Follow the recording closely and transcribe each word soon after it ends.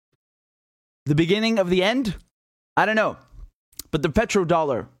The beginning of the end? I don't know. But the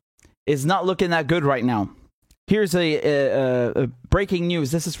petrodollar is not looking that good right now. Here's a breaking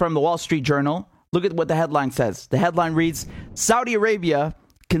news. This is from the Wall Street Journal. Look at what the headline says. The headline reads, Saudi Arabia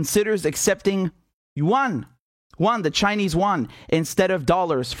considers accepting yuan, the Chinese yuan, instead of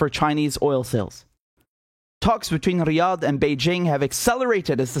dollars for Chinese oil sales. Talks between Riyadh and Beijing have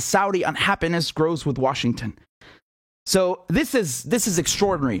accelerated as the Saudi unhappiness grows with Washington. So this is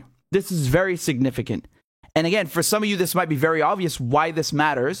extraordinary. This is very significant. And again, for some of you, this might be very obvious why this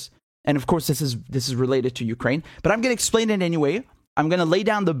matters. And of course, this is related to Ukraine. But I'm going to explain it anyway. I'm going to lay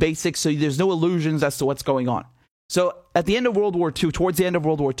down the basics so there's no illusions as to what's going on. So at the end of World War II, towards the end of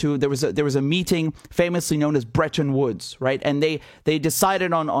World War II, there was a meeting famously known as Bretton Woods, right? And they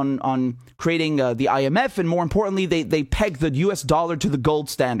decided on creating the IMF, and more importantly, they pegged the US dollar to the gold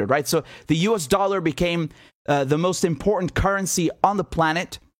standard, right? So the US dollar became the most important currency on the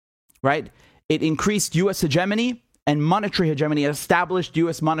planet, right? It increased US hegemony and monetary hegemony, established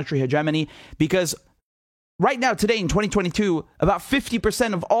US monetary hegemony, because right now, today in 2022, about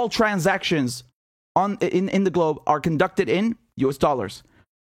 50% of all transactions in the globe are conducted in US dollars.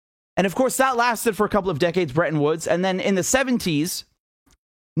 And of course, that lasted for a couple of decades, Bretton Woods. And then in the 70s,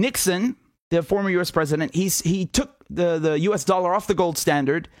 Nixon, the former US president, he took the US dollar off the gold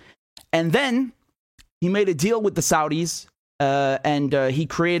standard. And then he made a deal with the Saudis. And he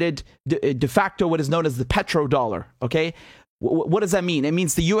created de facto what is known as the petrodollar. Okay, what does that mean? It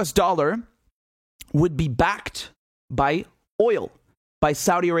means the US dollar would be backed by oil, by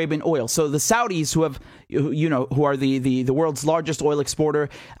Saudi Arabian oil. So the Saudis, who are the world's largest oil exporter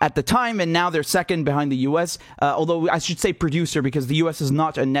at the time, and now they're second behind the US, although I should say producer, because the US is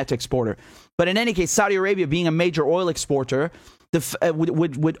not a net exporter. But in any case, Saudi Arabia, being a major oil exporter,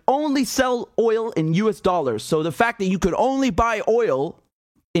 would only sell oil in US dollars. So the fact that you could only buy oil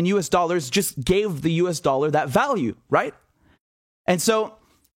in US dollars just gave the US dollar that value, right? And so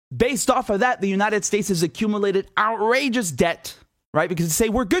based off of that, the United States has accumulated outrageous debt, right? Because they say,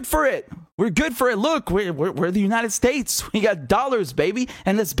 we're good for it. We're good for it. Look, we're the United States. We got dollars, baby.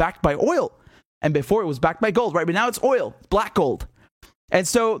 And it's backed by oil. And before it was backed by gold, right? But now it's oil, black gold. And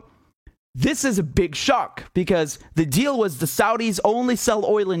so this is a big shock, because the deal was the Saudis only sell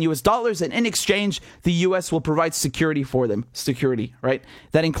oil in US dollars, and in exchange, the US will provide security for them. Security, right?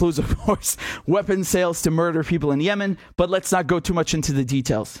 That includes, of course, weapon sales to murder people in Yemen, but let's not go too much into the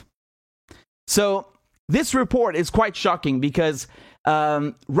details. So this report is quite shocking, because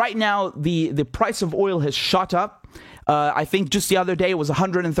right now the price of oil has shot up. I think just the other day it was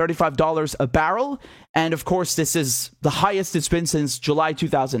 $135 a barrel. And of course, this is the highest it's been since July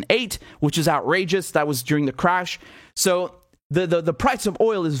 2008, which is outrageous. That was during the crash. So the price of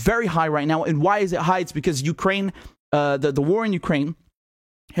oil is very high right now. And why is it high? It's because Ukraine, the war in Ukraine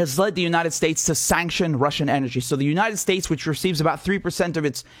has led the United States to sanction Russian energy. So the United States, which receives about 3% of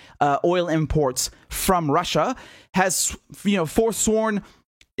its oil imports from Russia, has forsworn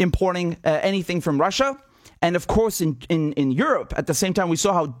importing anything from Russia. And of course, in Europe, at the same time, we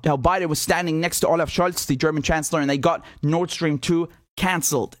saw how Biden was standing next to Olaf Scholz, the German chancellor, and they got Nord Stream 2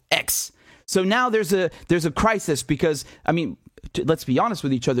 canceled. So now there's a crisis, because, I mean, let's be honest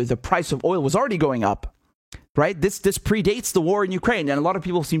with each other, the price of oil was already going up, right? This predates the war in Ukraine, and a lot of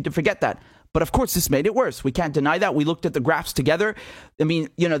people seem to forget that. But of course, this made it worse. We can't deny that. We looked at the graphs together. I mean,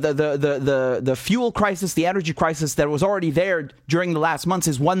 the fuel crisis, the energy crisis that was already there during the last months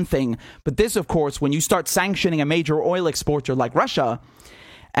is one thing. But this, of course, when you start sanctioning a major oil exporter like Russia,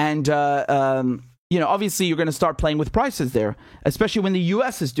 and obviously you're going to start playing with prices there, especially when the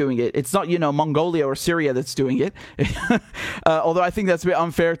U.S. is doing it. It's not, Mongolia or Syria that's doing it. Although I think that's a bit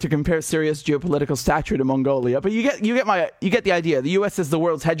unfair to compare Syria's geopolitical stature to Mongolia. But you get the idea. The U.S. is the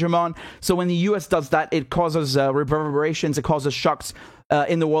world's hegemon. So when the U.S. does that, it causes reverberations. It causes shocks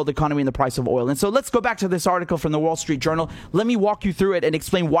in the world economy and the price of oil. And so let's go back to this article from the Wall Street Journal. Let me walk you through it and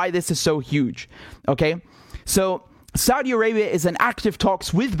explain why this is so huge. Okay? So Saudi Arabia is in active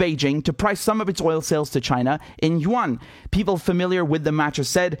talks with Beijing to price some of its oil sales to China in yuan. People familiar with the matter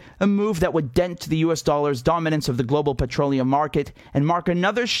said a move that would dent the US dollar's dominance of the global petroleum market and mark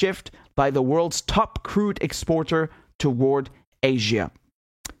another shift by the world's top crude exporter toward Asia.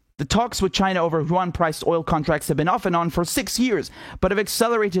 The talks with China over yuan-priced oil contracts have been off and on for 6 years, but have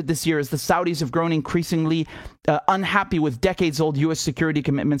accelerated this year as the Saudis have grown increasingly unhappy with decades-old US security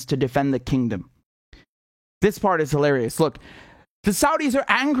commitments to defend the kingdom. This part is hilarious. Look, the Saudis are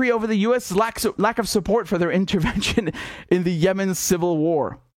angry over the U.S. lack of support for their intervention in the Yemen civil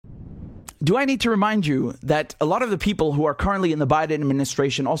war. do I need to remind you that a lot of the people who are currently in the Biden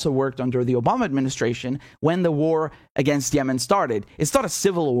administration also worked under the Obama administration when the war against Yemen started? It's not a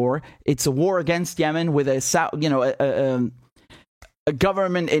civil war; it's a war against Yemen with a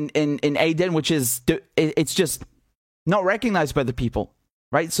government in Aden, which is it's just not recognized by the people,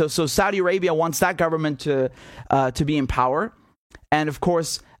 right? So Saudi Arabia wants that government to be in power, and of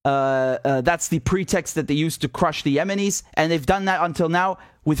course that's the pretext that they used to crush the Yemenis, and they've done that until now.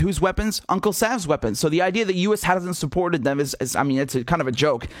 With whose weapons? Uncle Sam's weapons. So the idea that the U.S. hasn't supported them is I mean, it's kind of a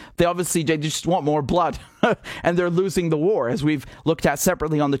joke. They just want more blood, and they're losing the war, as we've looked at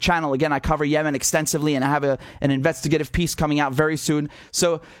separately on the channel. Again, I cover Yemen extensively, and I have an investigative piece coming out very soon.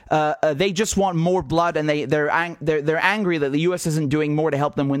 So they just want more blood, and they're angry that the U.S. isn't doing more to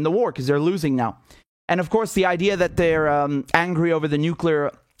help them win the war because they're losing now. And of course, the idea that they're angry over the nuclear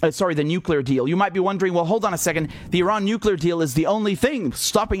deal. You might be wondering, well, hold on a second. The Iran nuclear deal is the only thing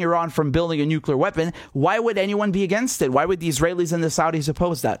stopping Iran from building a nuclear weapon. Why would anyone be against it? Why would the Israelis and the Saudis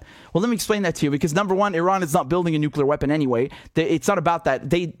oppose that? Well, let me explain that to you. Because number one, Iran is not building a nuclear weapon anyway. It's not about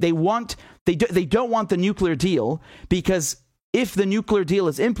that. They don't want the nuclear deal, because if the nuclear deal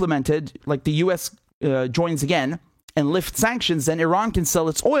is implemented, like the U.S. Joins again and lift sanctions, then Iran can sell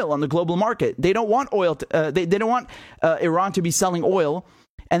its oil on the global market. They don't want oil. They don't want Iran to be selling oil.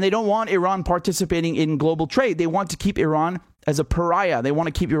 And they don't want Iran participating in global trade. They want to keep Iran as a pariah. They want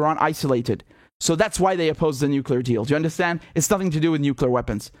to keep Iran isolated. So that's why they oppose the nuclear deal. Do you understand? It's nothing to do with nuclear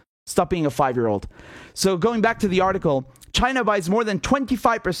weapons. Stop being a 5-year-old. So going back to the article, China buys more than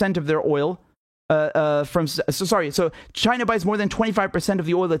 25% of their oil So China buys more than 25% of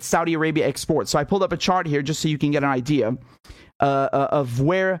the oil that Saudi Arabia exports. So I pulled up a chart here just so you can get an idea of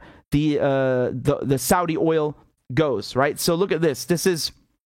where the Saudi oil goes, right? So look at this. This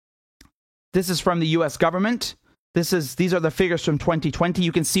is from the U.S. government. These are the figures from 2020.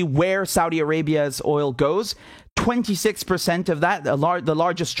 You can see where Saudi Arabia's oil goes. 26% of that, the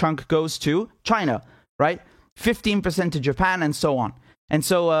largest chunk, goes to China, right? 15% to Japan, and so on. And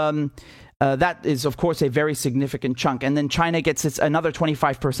so that is, of course, a very significant chunk. And then China gets another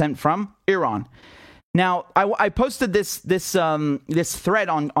 25% from Iran. Now, I posted this thread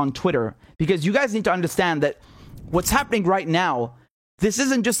on Twitter because you guys need to understand that what's happening right now. This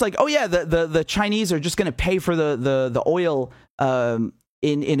isn't just like, oh yeah, the Chinese are just going to pay for the oil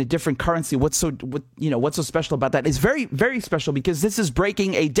in a different currency. What's so special about that? It's very, very special because this is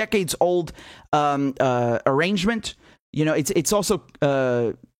breaking a decades old arrangement. You know, it's also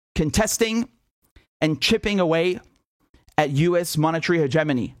contesting and chipping away at U.S. monetary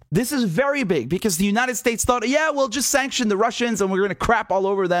hegemony. This is very big because the United States thought, yeah, we'll just sanction the Russians and we're going to crap all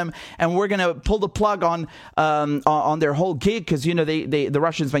over them and we're going to pull the plug on their whole gig because, you know, the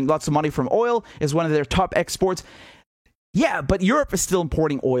Russians make lots of money from oil, is one of their top exports. Yeah, but Europe is still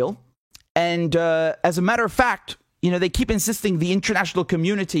importing oil. And as a matter of fact, you know, they keep insisting the international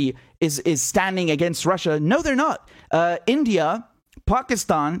community is standing against Russia. No, they're not. India,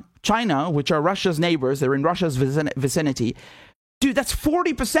 Pakistan, China, which are Russia's neighbors, they're in Russia's vicinity. Dude, that's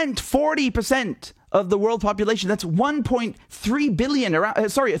 40% of the world population. That's 1.3 billion, around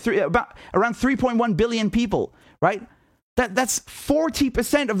 3.1 billion people, right? That's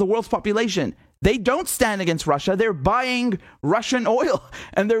 40% of the world's population. They don't stand against Russia. They're buying Russian oil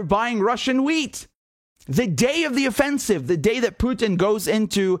and they're buying Russian wheat. The day of the offensive, the day that Putin goes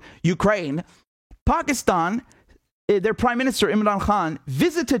into Ukraine, Pakistan, their Prime Minister Imran Khan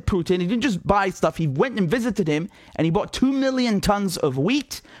visited Putin. He didn't just buy stuff. He went and visited him, and he bought 2 million tons of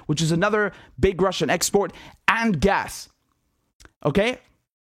wheat, which is another big Russian export, and gas. Okay?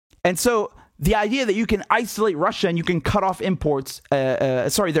 And so the idea that you can isolate Russia and you can cut off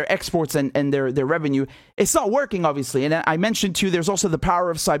their exports and their revenue, it's not working, obviously. And I mentioned too, there's also the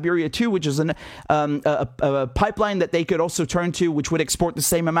Power of Siberia 2, which is a pipeline that they could also turn to, which would export the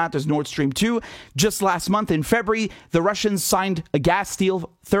same amount as Nord Stream 2. Just last month in February, the Russians signed a gas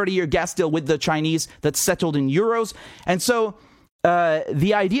deal, 30-year gas deal with the Chinese that's settled in euros. And so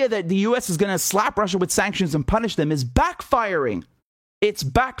the idea that the U.S. is going to slap Russia with sanctions and punish them is backfiring. It's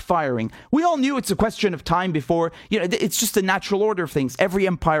backfiring. We all knew it's a question of time before, you know, it's just a natural order of things. Every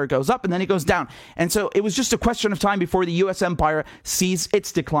empire goes up and then it goes down. And so it was just a question of time before the U.S. empire sees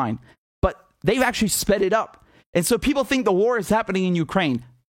its decline. But they've actually sped it up. And so people think the war is happening in Ukraine.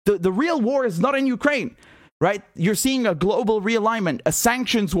 The real war is not in Ukraine, right? You're seeing a global realignment, a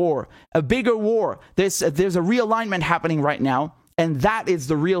sanctions war, a bigger war. There's a realignment happening right now. And that is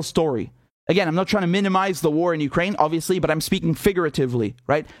the real story. Again, I'm not trying to minimize the war in Ukraine, obviously, but I'm speaking figuratively,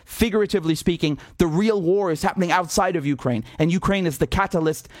 right? Figuratively speaking, the real war is happening outside of Ukraine, and Ukraine is the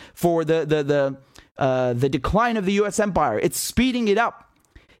catalyst for the decline of the U.S. empire. It's speeding it up.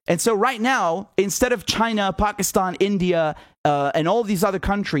 And so right now, instead of China, Pakistan, India, and all these other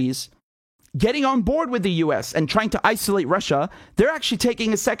countries getting on board with the U.S. and trying to isolate Russia, they're actually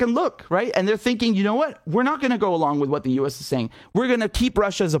taking a second look, right? And they're thinking, you know what? We're not going to go along with what the U.S. is saying. We're going to keep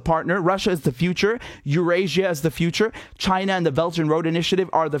Russia as a partner. Russia is the future. Eurasia is the future. China and the Belt and Road Initiative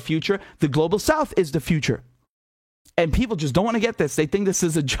are the future. The Global South is the future. And people just don't want to get this. They think this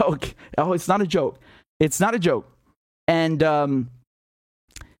is a joke. Oh, it's not a joke. It's not a joke. And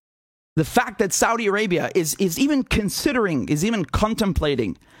the fact that Saudi Arabia is even considering, is even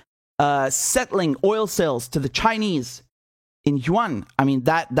contemplating settling oil sales to the Chinese in yuan, I mean,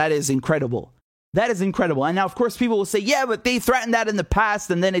 that is incredible. That is incredible. And now, of course, people will say, yeah, but they threatened that in the past,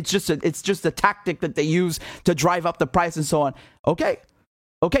 and then it's just a tactic that they use to drive up the price and so on. Okay,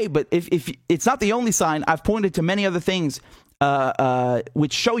 but if it's not the only sign, I've pointed to many other things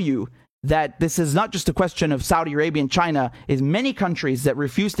which show you that this is not just a question of Saudi Arabia and China. Is many countries that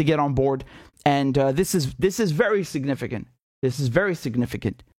refuse to get on board, and this is very significant. This is very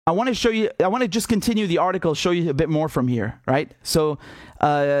significant. I want to just continue the article, show you a bit more from here, right? So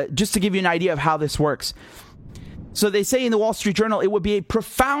just to give you an idea of how this works. So they say in the Wall Street Journal, it would be a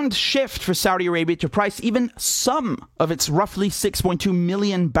profound shift for Saudi Arabia to price even some of its roughly 6.2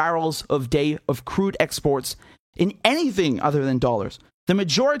 million barrels a day of crude exports in anything other than dollars. The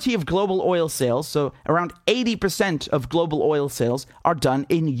majority of global oil sales, so around 80% of global oil sales, are done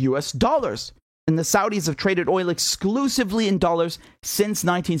in US dollars. And the Saudis have traded oil exclusively in dollars since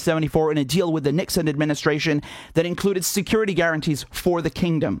 1974 in a deal with the Nixon administration that included security guarantees for the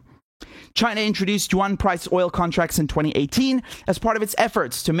kingdom. China introduced yuan-priced oil contracts in 2018 as part of its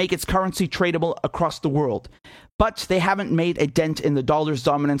efforts to make its currency tradable across the world. But they haven't made a dent in the dollar's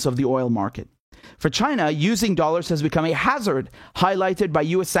dominance of the oil market. For China, using dollars has become a hazard, highlighted by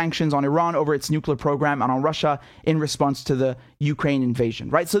U.S. sanctions on Iran over its nuclear program and on Russia in response to the Ukraine invasion,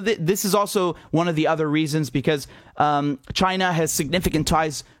 right? So this is also one of the other reasons, because China has significant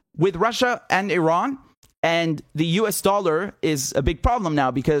ties with Russia and Iran, and the U.S. dollar is a big problem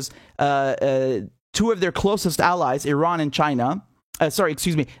now because two of their closest allies, Iran and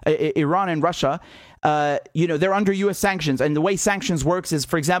Russia, they're under U.S. sanctions. And the way sanctions works is,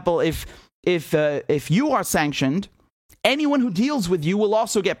 for example, if you are sanctioned, anyone who deals with you will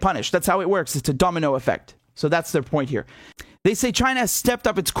also get punished. That's how it works. It's a domino effect. So that's their point here. They say China has stepped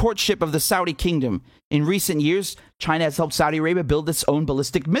up its courtship of the Saudi kingdom. In recent years, China has helped Saudi Arabia build its own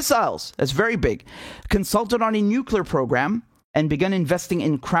ballistic missiles. That's very big. Consulted on a nuclear program and begun investing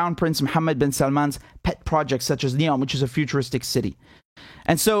in Crown Prince Mohammed bin Salman's pet projects such as NEOM, which is a futuristic city.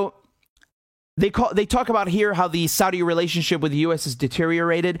 And so they talk about here how the Saudi relationship with the U.S. has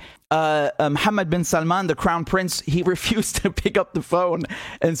deteriorated. Mohammed bin Salman, the crown prince, he refused to pick up the phone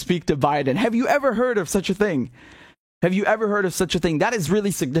and speak to Biden. Have you ever heard of such a thing? Have you ever heard of such a thing? That is really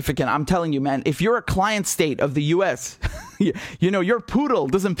significant. I'm telling you, man, if you're a client state of the U.S., your poodle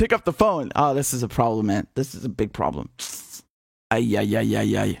doesn't pick up the phone. Oh, this is a problem, man. This is a big problem.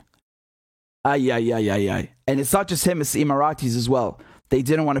 Ay. And it's not just him, it's the Emiratis as well. They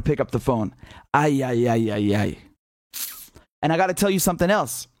didn't want to pick up the phone. Ay. And I got to tell you something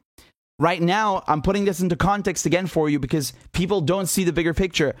else. Right now, I'm putting this into context again for you because people don't see the bigger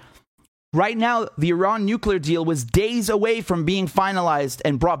picture. Right now, the Iran nuclear deal was days away from being finalized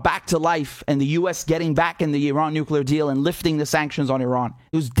and brought back to life, and the U.S. getting back in the Iran nuclear deal and lifting the sanctions on Iran.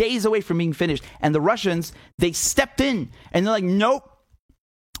 It was days away from being finished. And the Russians, they stepped in and they're like, nope,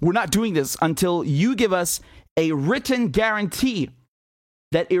 we're not doing this until you give us a written guarantee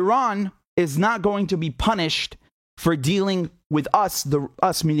that Iran is not going to be punished for dealing with us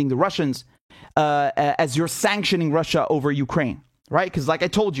meaning the Russians, as you're sanctioning Russia over Ukraine, right? Because like I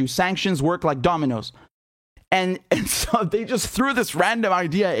told you, sanctions work like dominoes. And so they just threw this random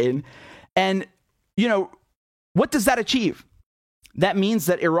idea in. And, what does that achieve? That means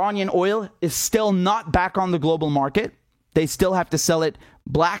that Iranian oil is still not back on the global market. They still have to sell it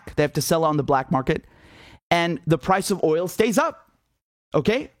black. They have to sell on the black market. And the price of oil stays up.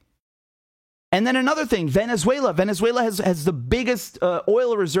 Okay? And then another thing, Venezuela. Venezuela has the biggest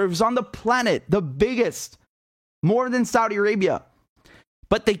oil reserves on the planet. The biggest. More than Saudi Arabia.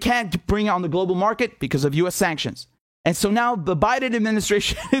 But they can't bring it on the global market because of U.S. sanctions. And so now the Biden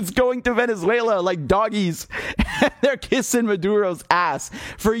administration is going to Venezuela like doggies. They're kissing Maduro's ass.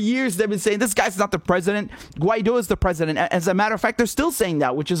 For years, they've been saying, this guy's not the president. Guaido is the president. As a matter of fact, they're still saying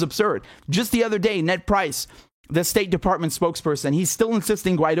that, which is absurd. Just the other day, Ned Price, the State Department spokesperson, he's still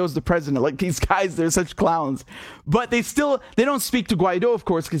insisting Guaido's the president. Like, these guys, they're such clowns. But they don't speak to Guaido, of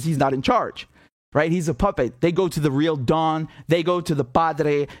course, because he's not in charge. Right? He's a puppet. They go to the real Don. They go to the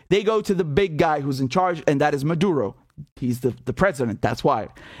Padre. They go to the big guy who's in charge, and that is Maduro. he's the president. That's why.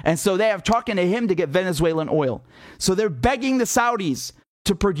 And so they have talking to him to get Venezuelan oil. So they're begging the Saudis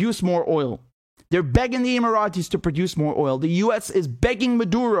to produce more oil. They're begging the Emiratis to produce more oil. The U.S. is begging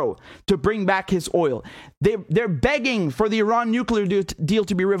Maduro to bring back his oil. They're begging for the Iran nuclear deal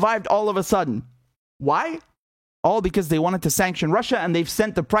to be revived all of a sudden. Why? All because they wanted to sanction Russia, and they've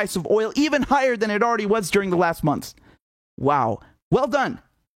sent the price of oil even higher than it already was during the last months. Wow. Well done.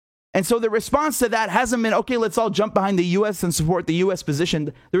 And so the response to that hasn't been, okay, let's all jump behind the U.S. and support the U.S.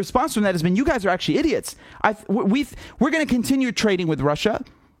 position. The response from that has been, you guys are actually idiots. We're going to continue trading with Russia,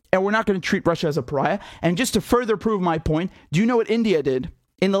 and we're not going to treat Russia as a pariah. And just to further prove my point, do you know what India did?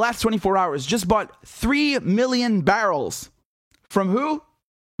 In the last 24 hours, just bought 3 million barrels. From who?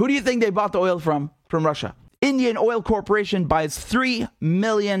 Who do you think they bought the oil from? From Russia. Indian Oil Corporation buys 3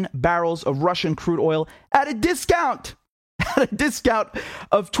 million barrels of Russian crude oil at a discount. At a discount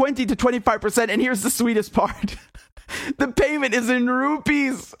of 20 to 25%. And here's the sweetest part. The payment is in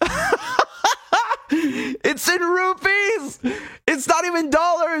rupees. It's in rupees. It's not even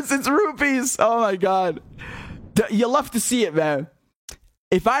dollars. It's rupees. Oh my God. You love to see it, man.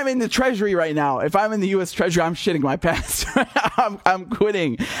 If I'm in the Treasury right now, if I'm in the U.S. Treasury, I'm shitting my pants. I'm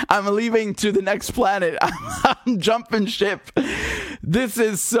quitting. I'm leaving to the next planet. I'm jumping ship. This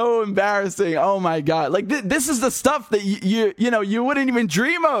is so embarrassing. Oh my God. Like this is the stuff that you wouldn't even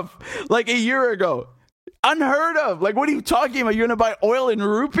dream of like a year ago. Unheard of. Like, what are you talking about? You're going to buy oil in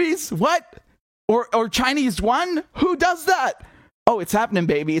rupees? What? Or Chinese yuan? Who does that? Oh, it's happening,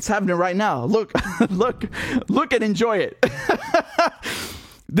 baby. It's happening right now. Look, look and enjoy it.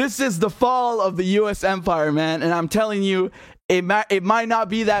 This is the fall of the U.S. empire, man. And I'm telling you, it might not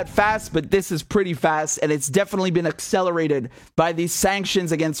be that fast, but this is pretty fast. And it's definitely been accelerated by these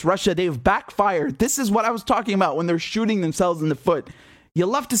sanctions against Russia. They've backfired. This is what I was talking about when they're shooting themselves in the foot. You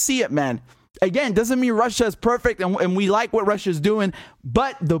love to see it, man. Again, doesn't mean Russia is perfect and we like what Russia's doing.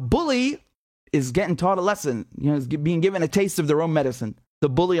 But the bully is getting taught a lesson. Is being given a taste of their own medicine. The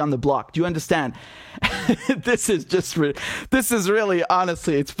bully on the block. Do you understand? This is really,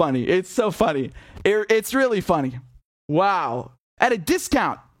 honestly, it's funny. It's so funny. It's really funny. Wow. At a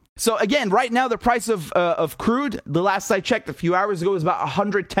discount. So again, right now, the price of crude, the last I checked a few hours ago, was about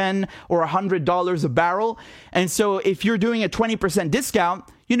 $110 or $100 a barrel. And so if you're doing a 20% discount,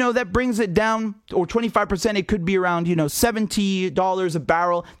 that brings it down, or 25%, it could be around, $70 a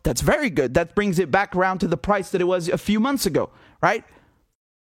barrel. That's very good. That brings it back around to the price that it was a few months ago, right?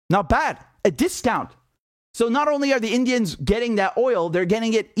 Not bad. A discount. So not only are the Indians getting that oil, they're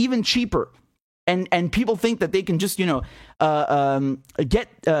getting it even cheaper. And people think that they can just, get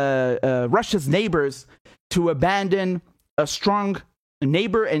Russia's neighbors to abandon a strong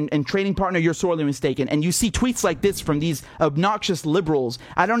neighbor and trading partner. You're sorely mistaken. And you see tweets like this from these obnoxious liberals.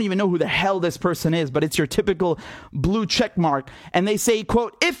 I don't even know who the hell this person is, but it's your typical blue check mark. And they say,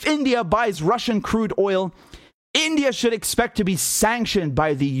 quote, if India buys Russian crude oil, India should expect to be sanctioned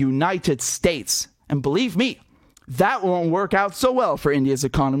by the United States. And believe me, that won't work out so well for India's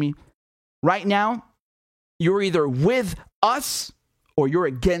economy. Right now, you're either with us or you're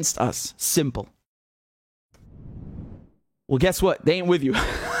against us. Simple. Well, guess what? They ain't with you.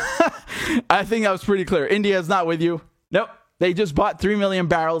 I think that was pretty clear. India is not with you. Nope. They just bought 3 million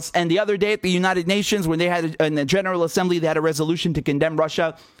barrels. And the other day at the United Nations, when they had in the General Assembly, they had a resolution to condemn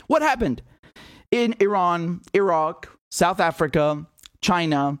Russia. What happened? In Iran, Iraq, South Africa,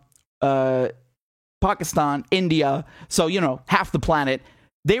 China, Pakistan, India, so, half the planet,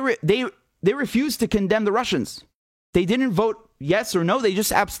 they refused to condemn the Russians. They didn't vote yes or no. They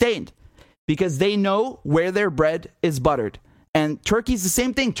just abstained because they know where their bread is buttered. And Turkey's the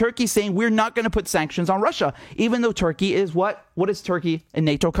same thing. Turkey's saying we're not going to put sanctions on Russia, even though Turkey is what? What is Turkey? A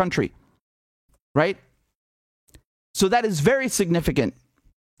NATO country, right? So that is very significant.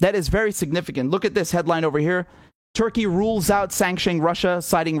 That is very significant. Look at this headline over here. Turkey rules out sanctioning Russia,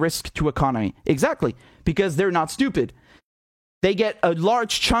 citing risk to economy. Exactly, because they're not stupid. They get a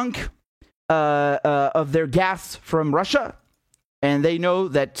large chunk of their gas from Russia, and they know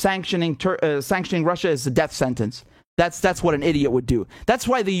that sanctioning Russia is a death sentence. That's what an idiot would do. That's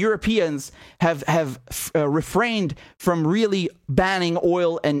why the Europeans have refrained from really banning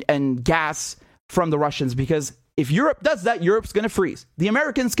oil and gas from the Russians, because if Europe does that, Europe's going to freeze. The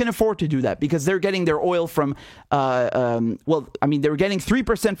Americans can afford to do that because they're getting their oil from, they're getting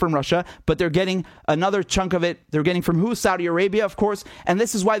 3% from Russia, but they're getting another chunk of it. They're getting from who? Saudi Arabia, of course. And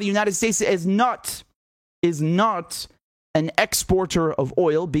this is why the United States is not an exporter of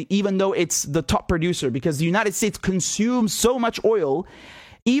oil, even though it's the top producer, because the United States consumes so much oil,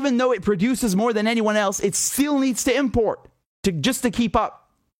 even though it produces more than anyone else, it still needs to import just to keep up.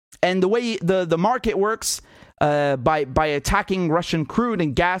 And the way the market works, by attacking Russian crude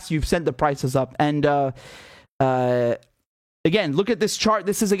and gas, you've sent the prices up. And again, look at this chart.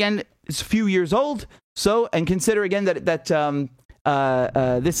 This is, again, it's a few years old. So, and consider again that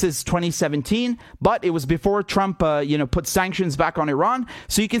this is 2017, but it was before Trump, put sanctions back on Iran.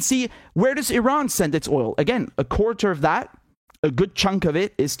 So you can see, where does Iran send its oil? Again, a quarter of that, a good chunk of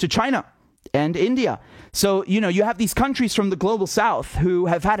it, is to China and India. So, you have these countries from the global south who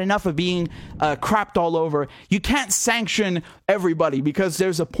have had enough of being crapped all over. You can't sanction everybody, because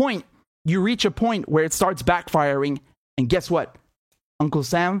there's a point, you reach a point where it starts backfiring. And guess what? Uncle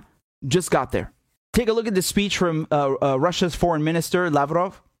Sam just got there. Take a look at the speech from Russia's foreign minister,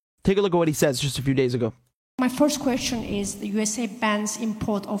 Lavrov. Take a look at what he says just a few days ago. My first question is, the USA bans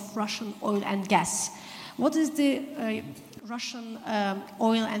import of Russian oil and gas. What is the Russian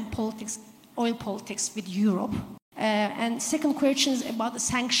oil politics with Europe? And second question is about the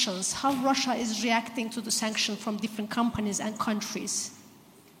sanctions. How Russia is reacting to the sanctions from different companies and countries?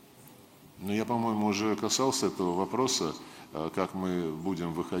 Ну, я, по-моему, уже касался этого вопроса, как мы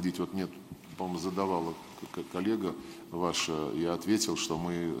будем выходить. Вот мне, по-моему, задавала коллега ваша, я ответил, что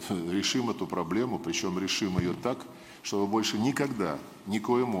мы решим эту проблему, причем решим ее так, чтобы больше никогда,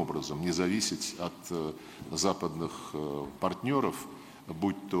 никоим образом не зависеть от западных партнеров,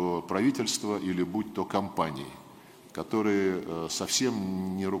 будь то правительство или будь то компании, которые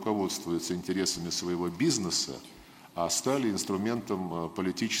совсем не руководствуются интересами своего бизнеса, а стали инструментом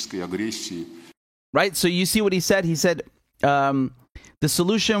политической агрессии. Right, so you see what he said? He said the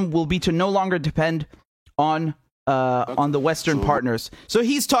solution will be to no longer depend on the Western partners. So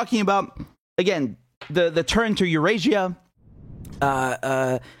he's talking about, again, the turn to Eurasia,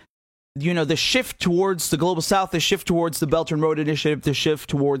 the shift towards the global south, the shift towards the Belt and Road Initiative, the shift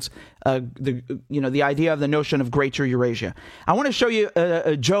towards the idea of the notion of Greater Eurasia. I want to show you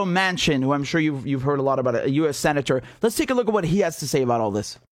Joe Manchin, who I'm sure you've heard a lot about, a U.S. senator. Let's take a look at what he has to say about all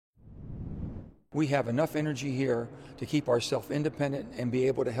this. We have enough energy here to keep ourselves independent and be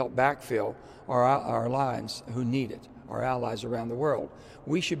able to help backfill our allies who need it, our allies around the world.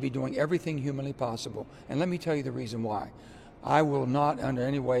 We should be doing everything humanly possible. And let me tell you the reason why. I will not under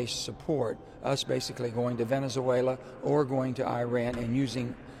any way support us basically going to Venezuela or going to Iran and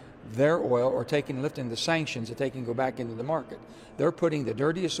using their oil or lifting the sanctions that they can go back into the market. They're putting the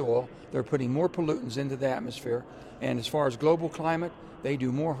dirtiest oil, they're putting more pollutants into the atmosphere, and as far as global climate, they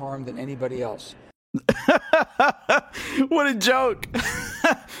do more harm than anybody else. What a joke.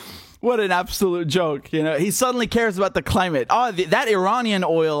 What an absolute joke. He suddenly cares about the climate. Oh, that Iranian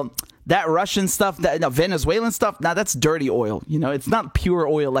oil, that Russian stuff, that Venezuelan stuff, now that's dirty oil. It's not pure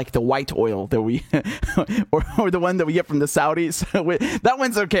oil like the white oil that we, or the one that we get from the Saudis. That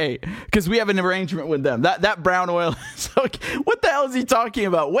one's okay, because we have an arrangement with them. That brown oil is okay. What the hell is he talking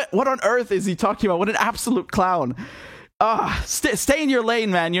about? What on earth is he talking about? What an absolute clown. Stay in your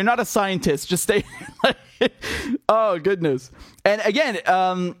lane, man. You're not a scientist. Just stay. Oh, goodness. And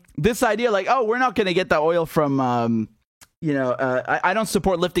again, this idea like, we're not going to get the oil from, I don't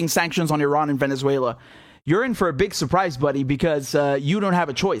support lifting sanctions on Iran and Venezuela. You're in for a big surprise, buddy, because you don't have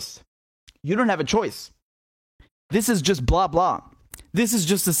a choice. You don't have a choice. This is just blah, blah. This is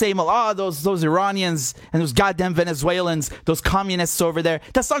just the same, those Iranians and those goddamn Venezuelans, those communists over there.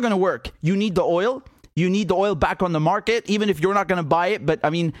 That's not going to work. You need the oil. You need the oil back on the market, even if you're not going to buy it. But, I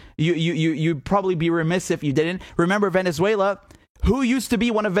mean, you'd probably be remiss if you didn't. Remember Venezuela? Who used to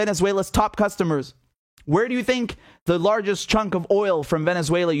be one of Venezuela's top customers? Where do you think the largest chunk of oil from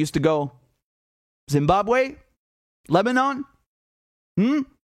Venezuela used to go? Zimbabwe? Lebanon? The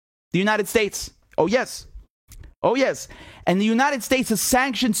United States. Oh, yes. Oh, yes. And the United States has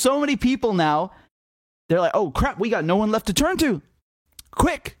sanctioned so many people now. They're like, oh, crap, we got no one left to turn to.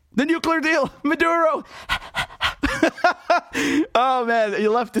 Quick. The nuclear deal, Maduro. Oh, man,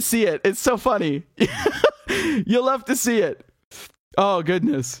 you'll have to see it. It's so funny. You'll have to see it. Oh,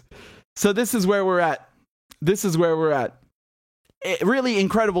 goodness. So this is where we're at. This is where we're at. Really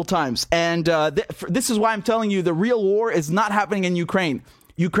incredible times. And this is why I'm telling you the real war is not happening in Ukraine.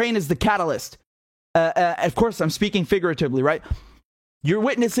 Ukraine is the catalyst. Of course, I'm speaking figuratively, right? You're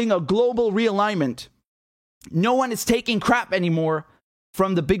witnessing a global realignment. No one is taking crap anymore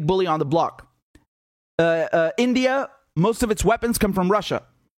from the big bully on the block. India, most of its weapons come from Russia.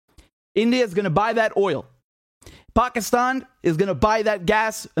 India is going to buy that oil. Pakistan is going to buy that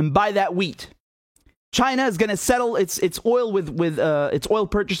gas and buy that wheat. China is going to settle its oil with its oil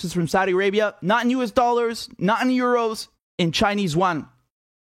purchases from Saudi Arabia, not in US dollars, not in euros, in Chinese yuan.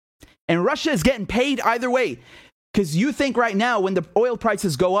 And Russia is getting paid either way. Because you think right now when the oil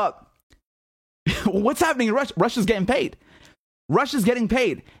prices go up, what's happening in Russia? Russia's getting paid. Russia's getting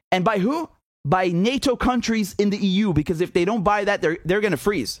paid. And by who? By NATO countries in the EU, because if they don't buy that, they're going to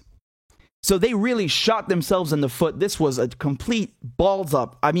freeze. So they really shot themselves in the foot. This was a complete balls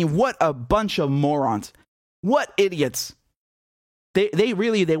up. I mean, what a bunch of morons. What idiots. They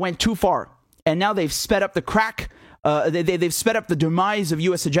went too far. And now they've sped up the crack. They've sped up the demise of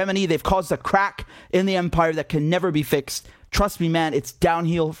U.S. hegemony. They've caused a crack in the empire that can never be fixed. Trust me, man, it's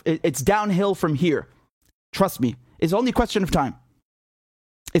downhill. It's downhill from here. Trust me. It's only a question of time.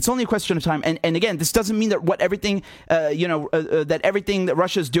 It's only a question of time. And again, this doesn't mean that that everything that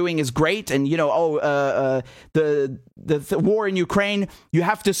Russia's doing is great. And, the war in Ukraine, you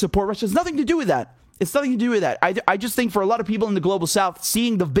have to support Russia. It's nothing to do with that. It's nothing to do with that. I just think for a lot of people in the global south,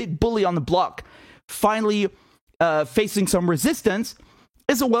 seeing the big bully on the block finally facing some resistance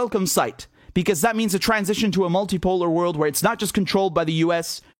is a welcome sight. Because that means a transition to a multipolar world where it's not just controlled by the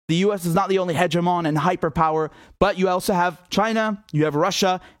U.S., the U.S. is not the only hegemon and hyperpower, but you also have China, you have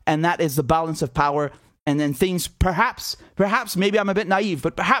Russia, and that is the balance of power. And then things, perhaps, maybe I'm a bit naive,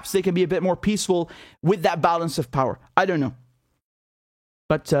 but perhaps they can be a bit more peaceful with that balance of power. I don't know.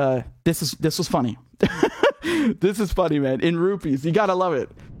 But this was funny. This is funny, man. In rupees, you gotta love it.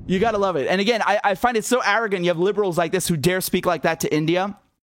 You gotta love it. And again, I find it so arrogant. You have liberals like this who dare speak like that to India.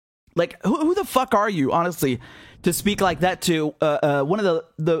 Like, who the fuck are you, honestly, to speak like that to one of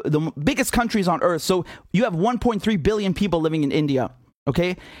the biggest countries on earth? So you have 1.3 billion people living in India,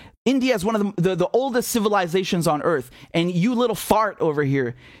 okay? India is one of the oldest civilizations on earth. And you little fart over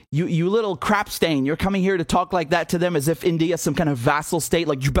here, you little crap stain, you're coming here to talk like that to them as if India is some kind of vassal state.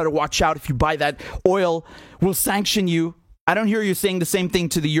 Like, you better watch out. If you buy that oil, we'll sanction you. I don't hear you saying the same thing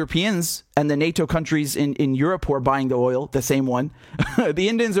to the Europeans and the NATO countries in Europe who are buying the oil, the same one. The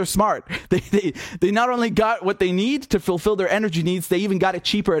Indians are smart. They not only got what they need to fulfill their energy needs, they even got it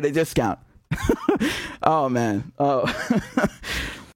cheaper at a discount. Oh, man. Oh.